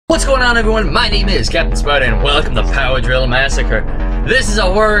What's going on, everyone? My name is Captain Spider, and welcome to Power Drill Massacre. This is a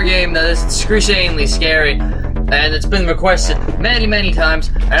horror game that is excruciatingly scary, and it's been requested many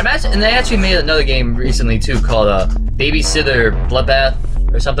times. And they actually made another game recently too called Babysitter Bloodbath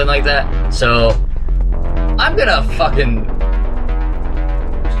or something like that. So I'm gonna fucking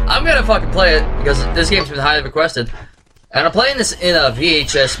play it because this game's been highly requested, and I'm playing this in a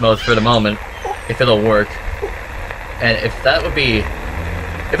VHS mode for the moment, if it'll work. And if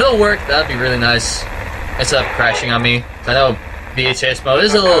it'll work, that'd be really nice. Instead of crashing on me. I know VHS mode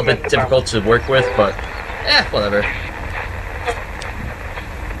is a little bit difficult to work with, but whatever.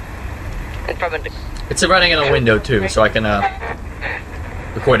 It's running in a window too, so I can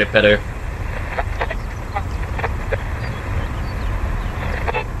record it better.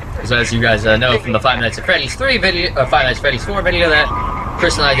 So as you guys know from the Five Nights at Freddy's 3 video, Five Nights at Freddy's 4 video that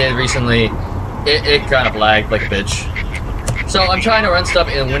Chris and I did recently, it kind of lagged like a bitch. So I'm trying to run stuff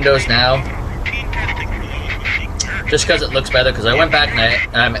in Windows now, just because it looks better, because I went back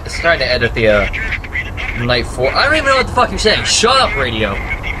and I'm trying to edit the Night 4. I don't even know what the fuck you're saying. Shut up, radio.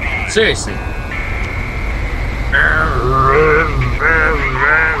 Seriously.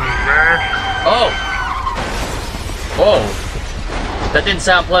 Oh. Whoa. That didn't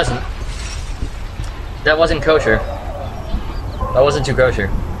sound pleasant. That wasn't kosher. That wasn't too kosher.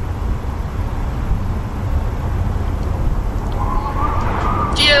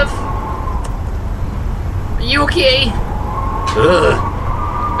 Jeff! Are you okay? Ugh.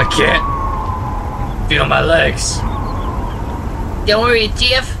 I can't feel my legs. Don't worry,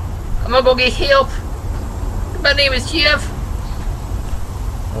 Jeff. I'm gonna go get help. My name is Jeff.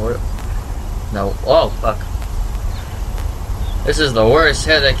 No. Oh, fuck. This is the worst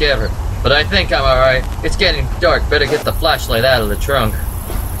headache ever. But I think I'm alright. It's getting dark. Better get the flashlight out of the trunk.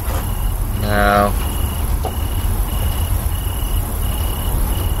 Now.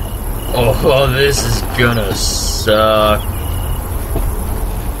 Oh, this is gonna suck.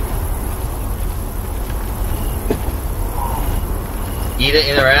 Eat it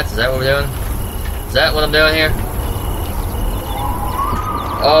in the rats? Is that what we're doing? Is that what I'm doing here?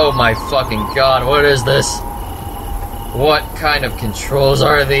 Oh my fucking god, what is this? What kind of controls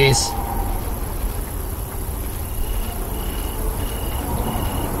are these?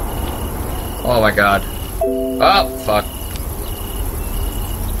 Oh my god. Oh, fuck.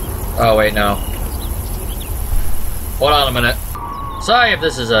 Oh, wait, no. Hold on a minute. Sorry if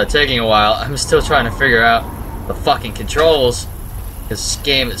this is taking a while. I'm still trying to figure out the fucking controls. This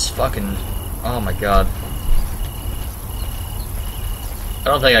game is fucking... Oh my god. I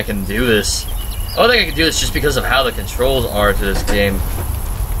don't think I can do this. I don't think I can do this just because of how the controls are to this game.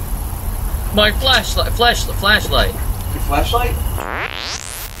 My flashlight! Flashlight! Your flashlight?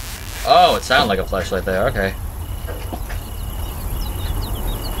 Oh, it sounded like a flashlight there, okay.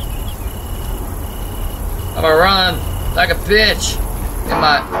 I'm gonna run like a bitch. In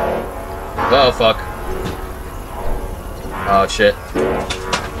my... Whoa, fuck. Oh, shit.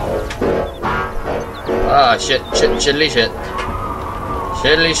 Ah, shit. Shittily shit.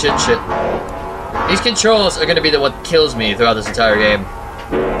 Shittily shit. These controls are gonna be what kills me throughout this entire game.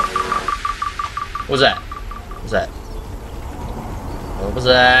 What was that? What was that? What was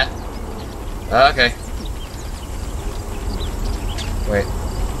that? Okay. Wait.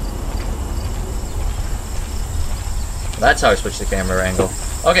 That's how I switch the camera angle.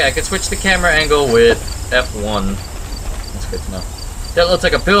 Okay, I can switch the camera angle with F1. That's good to know. That looks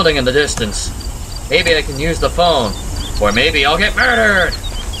like a building in the distance. Maybe I can use the phone. Or maybe I'll get murdered!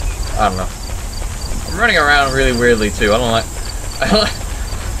 I don't know. I'm running around really weirdly too. I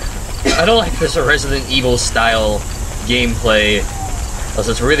don't like this Resident Evil style gameplay. Because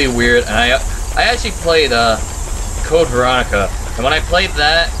it's really weird. And I actually played Code Veronica. And when I played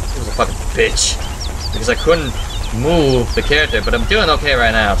that, it was a fucking bitch. Because I couldn't move the character, but I'm doing okay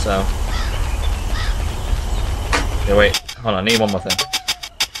right now, so... Okay, wait. Hold on, I need one more thing.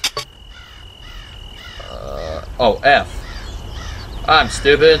 Oh, F. I'm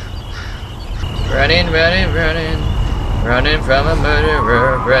stupid. Running from a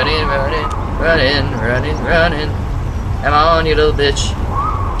murderer. Running. I'm on, you little bitch.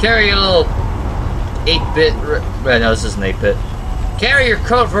 Carry your little 8-bit... no, this isn't 8-bit. Carry your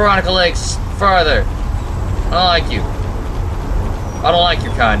Code Veronica legs farther. I don't like you. I don't like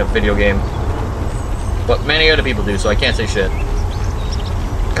your kind of video game. But many other people do, so I can't say shit.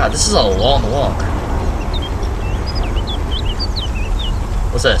 God, this is a long walk.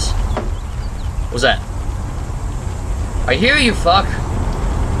 What's this? What's that? I hear you, fuck.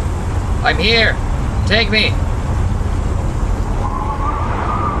 I'm here. Take me.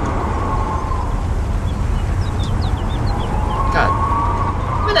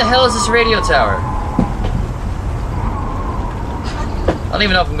 the hell is this radio tower? I don't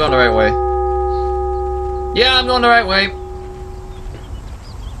even know if I'm going the right way. Yeah, I'm going the right way.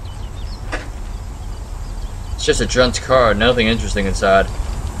 It's just a drunk's car, nothing interesting inside.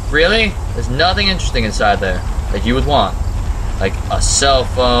 Really? There's nothing interesting inside there that you would want. Like a cell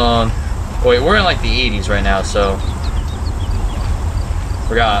phone. Oh, wait, we're in like the 80s right now, so...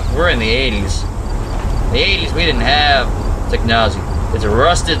 Forgot, we're in the 80s. In the 80s, we didn't have technology. It's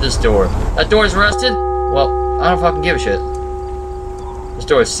rusted, this door. That door's rusted? Well, I don't fucking give a shit. This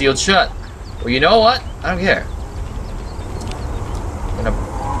door is sealed shut. Well, you know what? I don't care.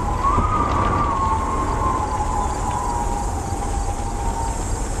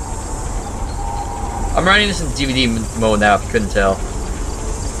 I'm writing this in DVD mode now, if you couldn't tell.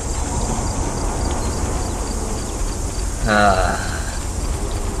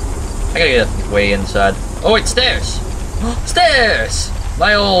 I gotta get way inside. Oh wait, stairs! Stairs!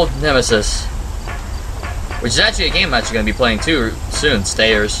 My old nemesis. Which is actually a game I'm actually gonna be playing too soon,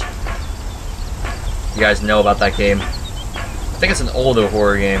 Stairs. You guys know about that game. I think it's an older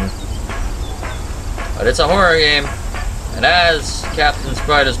horror game. But it's a horror game. And as Captain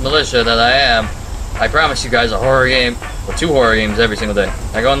Spider's militia that I am, I promise you guys a horror game, or 2 horror games every single day.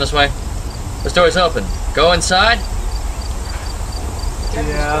 Am I going this way? This door's open. Go inside?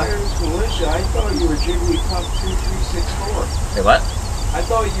 Yeah. Militia, I thought you were Jigglypuff 2364. Hey, what? I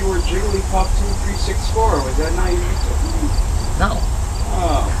thought you were Jigglypuff 2364. Was that not you? No.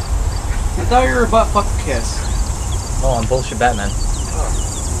 Oh. I thought you were a butt-fuck kiss. Oh, I'm Bullshit Batman.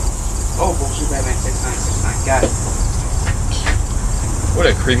 Oh, Bullshit Batman 6969. Got it. What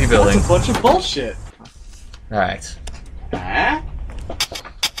a creepy building. That's a bunch of bullshit. Alright. Huh?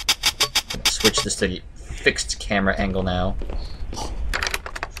 Switch this to the fixed camera angle now.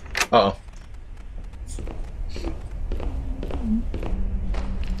 Uh-oh.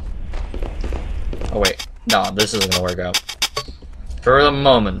 Oh wait. No, this isn't gonna work out. For the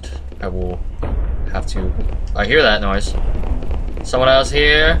moment, I will have to... I hear that noise. Someone else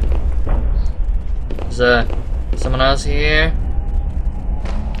here? Is there someone else here?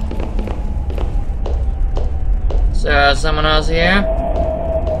 Is there someone else here?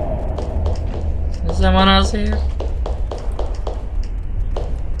 Is someone else here?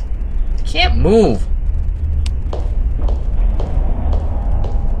 Can't move.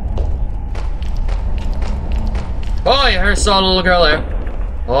 Oi, I saw a little girl there.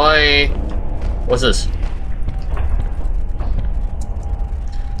 Oi. What's this?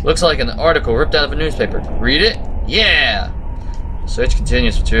 Looks like an article ripped out of a newspaper. Read it? Yeah! Search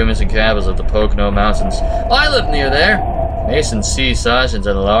continues for 2 missing cabins of the Pocono Mountains. Oh, I live near there! Mason C. Sargent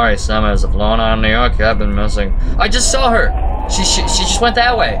and Laurie Summers of Long Island, New York have been missing. I just saw her! She just went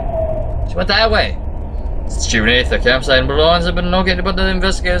that way. She went that way. Since June 8th, the campsite and belongings have been located, but the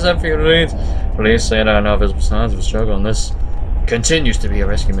investigators have few leads. Police say there are no visible signs of a struggle, and this continues to be a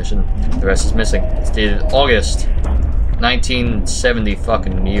rescue mission. The rest is missing. It's dated August 1970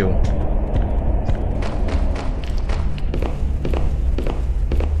 fucking U.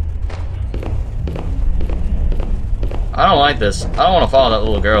 I don't like this. I don't want to follow that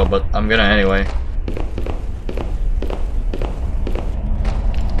little girl, but I'm gonna anyway.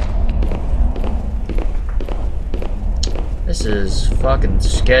 This is fucking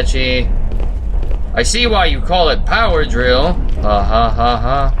sketchy. I see why you call it power drill. Ha ha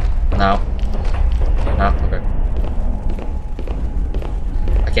ha. No. No, okay.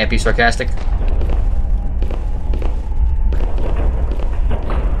 I can't be sarcastic.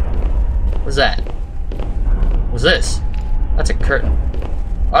 What's that? What's this? That's a curtain.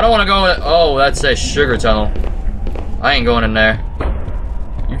 I don't want to go in. Oh, that's a sugar tunnel. I ain't going in there.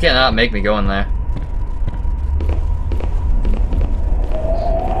 You cannot make me go in there.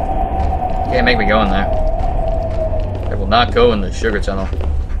 Can't make me go in there. I will not go in the sugar tunnel.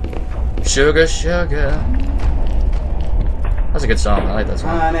 Sugar, sugar. That's a good song. I like that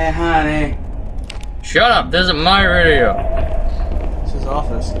song. Honey, honey. Shut up. This is my radio. It's his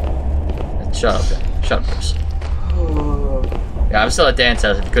office. Shut up. Shut up, Chris. Oh. Yeah, I'm still at Dan's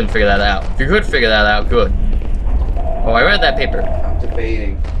house if you couldn't figure that out. If you could figure that out, good. Oh, I read that paper. I'm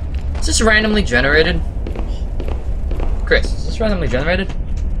debating. Is this randomly generated? Chris, is this randomly generated?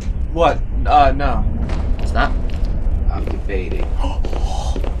 What? No. It's not? I'm debating.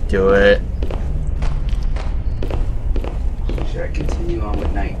 Do it. Should I continue on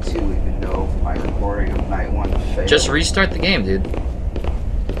with night 2 even though my recording of night 1 failed? Just restart the game, dude.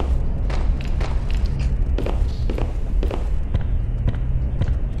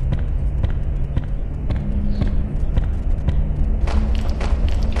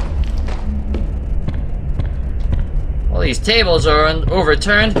 these tables are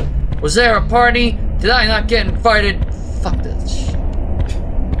overturned. Was there a party? Did I not get invited? Fuck this shit.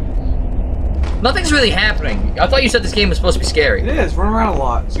 Nothing's really happening. I thought you said this game was supposed to be scary. It is. Run around a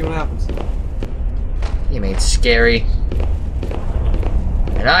lot. See what happens. You made it scary.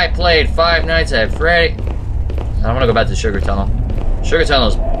 And I played Five Nights at Freddy. I want to go back to the Sugar Tunnel. Sugar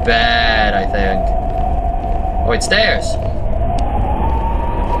Tunnel's bad, I think. Oh, wait, stairs.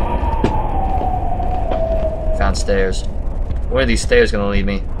 Found stairs. Where are these stairs gonna lead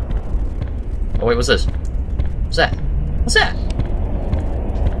me? Oh, wait, what's this? What's that? What's that?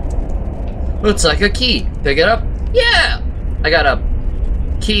 Looks like a key. Pick it up. Yeah! I got a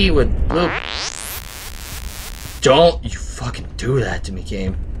key with blue. Don't you fucking do that to me,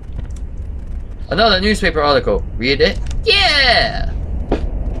 game. Another newspaper article. Read it? Yeah!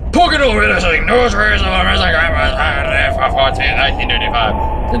 Pocono witnessing news race of a missing campus for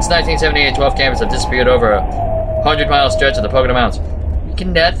 1935. Since 1978, 12 campers have disappeared over a 100-mile stretch of the Pocono Mountains. We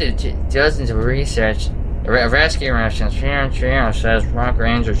conducted dozens of research. A rescue mission says rock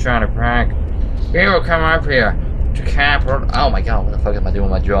rangers trying to prank. People come up here to camp. Oh my god, what the fuck am I doing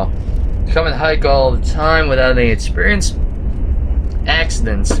with my jaw? Come and hike all the time without any experience.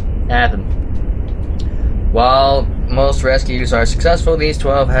 Accidents happen. While most rescues are successful, these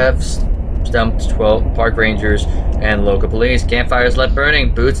 12 have stumped 12 park rangers and local police. Campfires left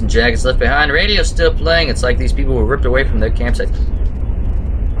burning, boots and jackets left behind, radio still playing. It's like these people were ripped away from their campsite.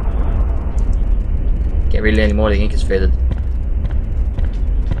 Can't read it anymore, the ink is faded.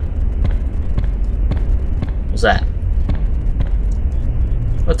 What's that?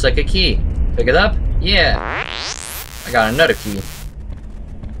 Looks like a key. Pick it up? Yeah. I got another key.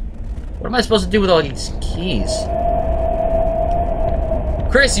 What am I supposed to do with all these keys?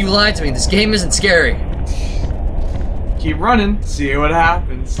 Chris, you lied to me. This game isn't scary. Keep running. See what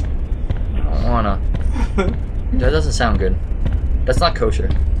happens. I don't wanna. That doesn't sound good. That's not kosher.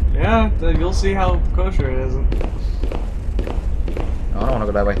 Yeah, then you'll see how kosher it isn't. No, I don't wanna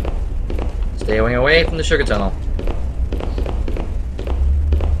go that way. Stay away from the Sugar Tunnel.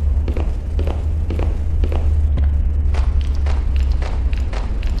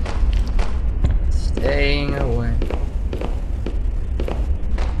 Staying away.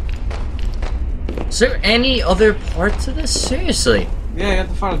 Is there any other part to this? Seriously? Yeah, you have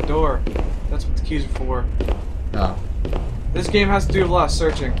to find a door. That's what the keys are for. Oh. This game has to do with a lot of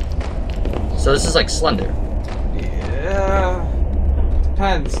searching. So this is like Slender. Yeah.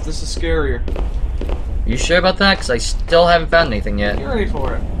 Depends. This is scarier. You sure about that? Because I still haven't found anything yet. You're ready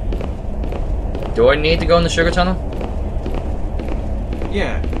for it. Do I need to go in the Sugar Tunnel?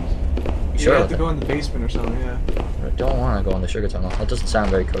 Yeah. You Sure have to about go in the basement or something, yeah. I don't want to go in the Sugar Tunnel. That doesn't sound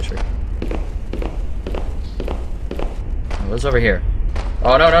very kosher. What's over here?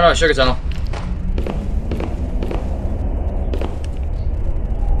 Oh, no, Sugar Tunnel.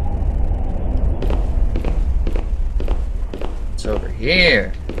 It's over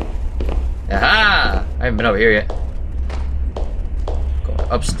here. Aha! I haven't been over here yet. Going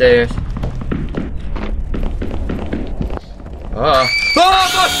upstairs. Oh. Oh,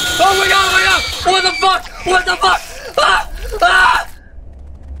 fuck! Oh my god, oh my god! What the fuck? What the fuck? Ah! Ah!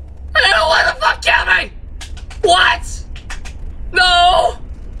 I don't know what the fuck killed me! What? No!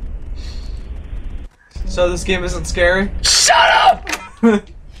 So this game isn't scary? Shut up!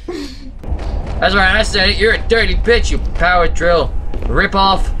 That's right, I said it. You're a dirty bitch, you power drill. Rip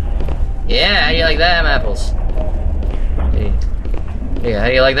off. Yeah, how do you like them apples? Hey. Yeah, how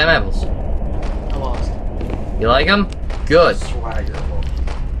do you like them apples? I lost. You like them? Good. Swagger.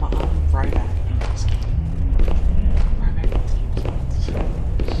 Right back.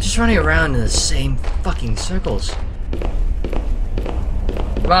 I'm just running around in the same fucking circles.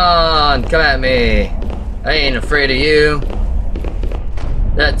 Come on, come at me. I ain't afraid of you.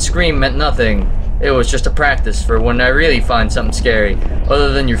 That scream meant nothing. It was just a practice for when I really find something scary.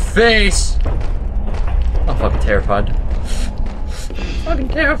 Other than your face. I'm fucking terrified. Fucking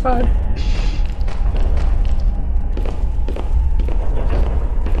terrified.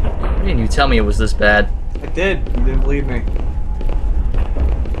 Why didn't you tell me it was this bad? I did. You didn't believe me.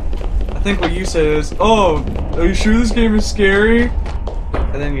 I think what you said is, oh, are you sure this game is scary?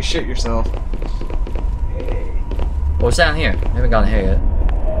 And then you shit yourself. What's down here? I haven't gotten here yet.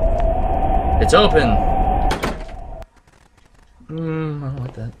 It's open! I don't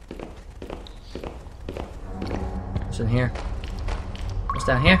like that. What's in here? What's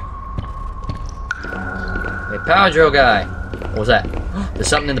down here? Hey, power drill guy! What was that? There's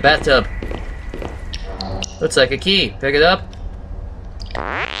something in the bathtub. Looks like a key. Pick it up.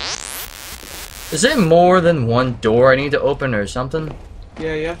 Is there more than one door I need to open or something?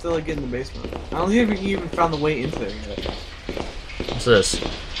 Yeah, you have to like get in the basement. I don't think you even found the way into there yet. What's this?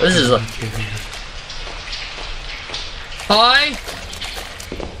 This is a... Hi?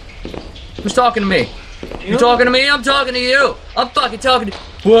 Who's talking to me? You talking to me? I'm talking to you! I'm fucking talking to...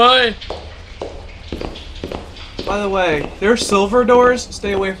 What? By the way, there are silver doors.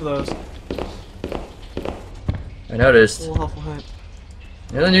 Stay away from those. I noticed. A little helpful hint.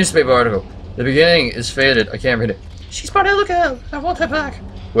 In the newspaper article, the beginning is faded. I can't read it. She's probably looking at I want her back.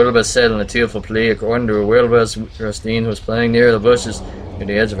 Wilbur said in a tearful plea, according to Wilbur's Christine was playing near the bushes near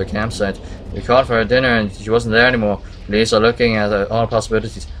the edge of a campsite. We called for her dinner and she wasn't there anymore. Police are looking at all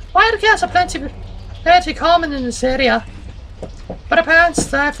possibilities. Wild cats are plenty common in this area. But her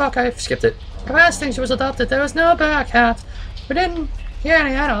parents, I skipped it. Her parents think she was adopted. There was no bear cat. We didn't hear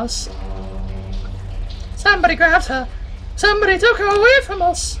any animals. Somebody grabbed her. Somebody took her away from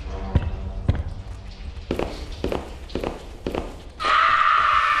us.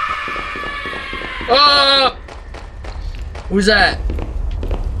 Oh! Who's that?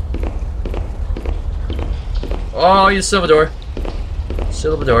 Oh, you Salvador.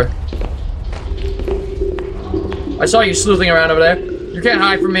 Salvador. I saw you sleuthing around over there. You can't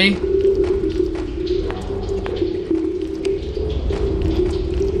hide from me.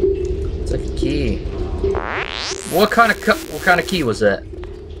 It's like a key. What kind of key was that?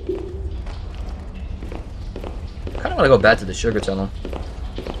 I kind of want to go back to the sugar tunnel.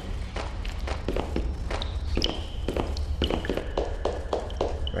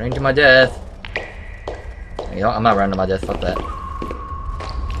 Running to my death. You know, I'm not running to my death. Fuck that.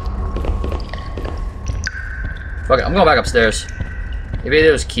 Fuck it. I'm going back upstairs. Maybe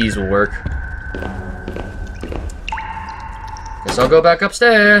those keys will work. Guess I'll go back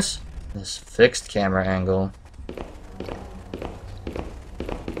upstairs. This fixed camera angle.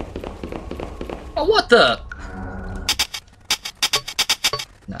 Oh, what the?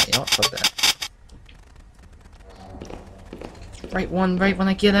 Nah, you don't fuck that. Right when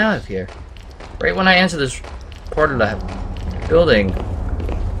I get out of here. Right when I enter this part of the building.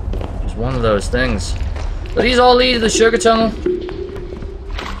 It's one of those things. Do these all lead to the sugar tunnel?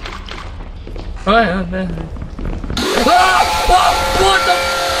 Ah, what the?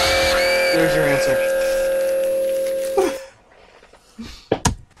 There's your answer.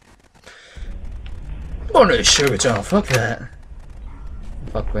 I'm going to the sugar tunnel. Fuck that.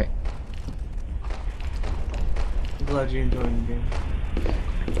 Fuck me. I'm glad you enjoyed the game.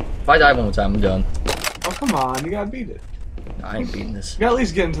 If I die one more time, I'm done. Oh, come on. You gotta beat it. No, I ain't beating this. You gotta at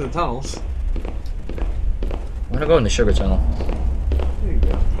least get into the tunnels. I'm gonna go in the sugar tunnel. There you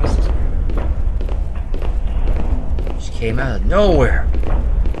go. That's just Just came out of nowhere.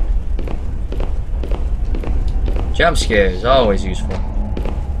 Jump scares, always useful.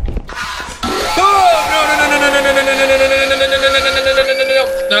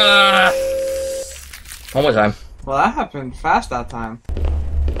 One more time. Well, that happened fast that time.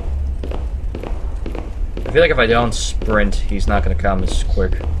 I feel like if I don't sprint, he's not gonna come as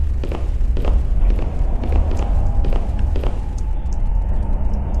quick.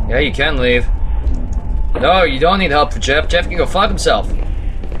 Yeah, you can leave. No, you don't need help for Jeff. Jeff can go fuck himself.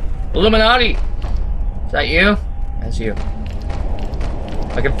 Illuminati! Is that you? That's you.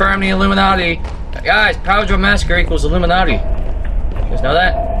 I confirm the Illuminati. Guys, Power Drill Massacre equals Illuminati. You guys know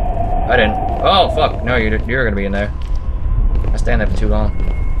that? I didn't. Oh, fuck. No, you're gonna be in there. I stand there for too long.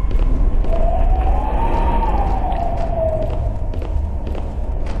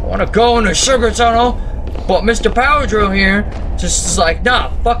 I wanna go in the sugar tunnel, but Mr. Power Drill here just is like, nah,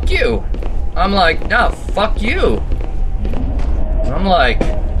 fuck you. I'm like, nah, fuck you. And I'm like,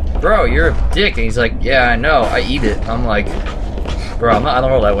 bro, you're a dick. And he's like, yeah, I know, I eat it. I'm like, bro, I don't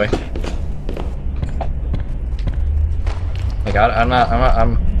roll that way. Like,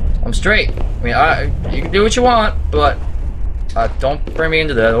 I'm straight. I mean, you can do what you want, but don't bring me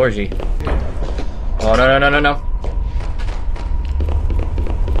into that orgy. Oh, no. No.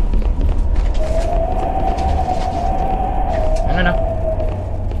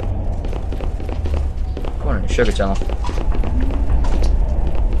 Going in the sugar tunnel.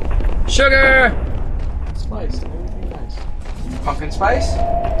 Sugar! spice. That would be nice. Pumpkin spice?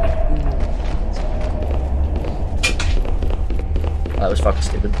 That was fucking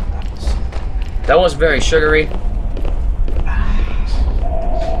stupid. That was very sugary.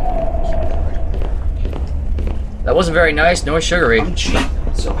 That wasn't very nice, nor sugary. I'm cheap.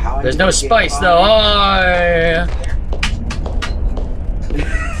 So how There's no spice though. Oh, yeah.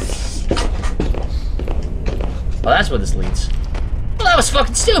 Well, that's where this leads. Well, that was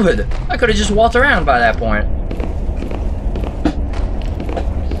fucking stupid. I could have just walked around by that point.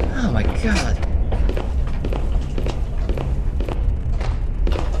 Oh my god.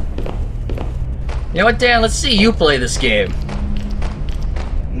 You know what, Dan? Let's see you play this game.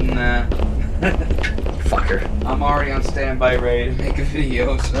 Nah. Fucker. I'm already on standby ready to make a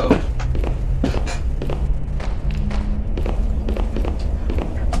video, so...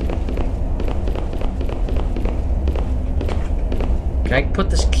 Can I put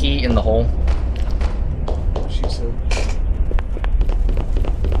this key in the hole? She said.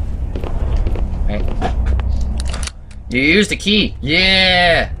 Right. You used the key.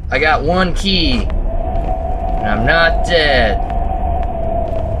 Yeah! I got one key. And I'm not dead.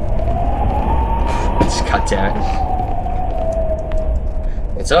 God damn it.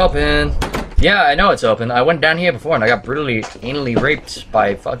 It's open. Yeah, I know it's open. I went down here before and I got brutally, anally raped by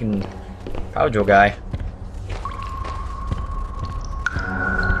a fucking Power guy.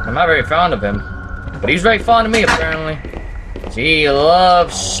 I'm not very fond of him. But he's very fond of me, apparently. He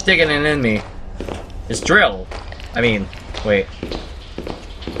loves sticking it in me. His drill. I mean, wait.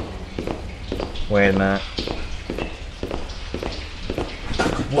 Wait a minute.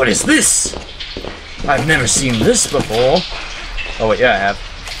 What is this? I've never seen this before. Oh wait, yeah I have.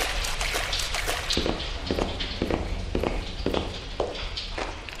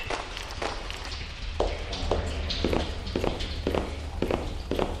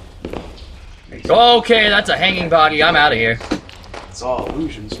 Okay, that's a hanging body. I'm out of here. It's all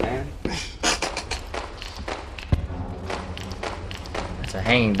illusions, man. That's a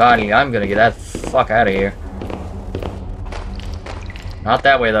hanging body. I'm gonna get that fuck out of here. Not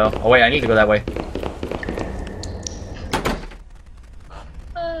that way though. Oh wait, I need to go that way.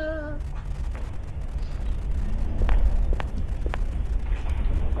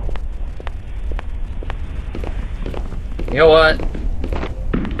 You know what?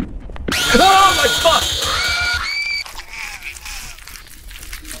 Oh my fuck!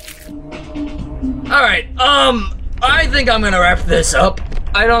 Alright, I think I'm gonna wrap this up.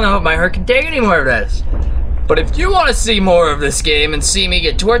 I don't know if my heart can take any more of this. But if you want to see more of this game and see me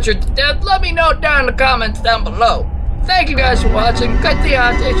get tortured to death, let me know down in the comments down below. Thank you guys for watching. Cut the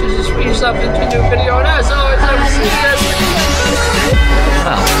annotations and screen yourself into a new video. And as always, I will see you guys.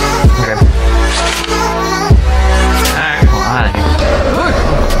 Wow. Okay.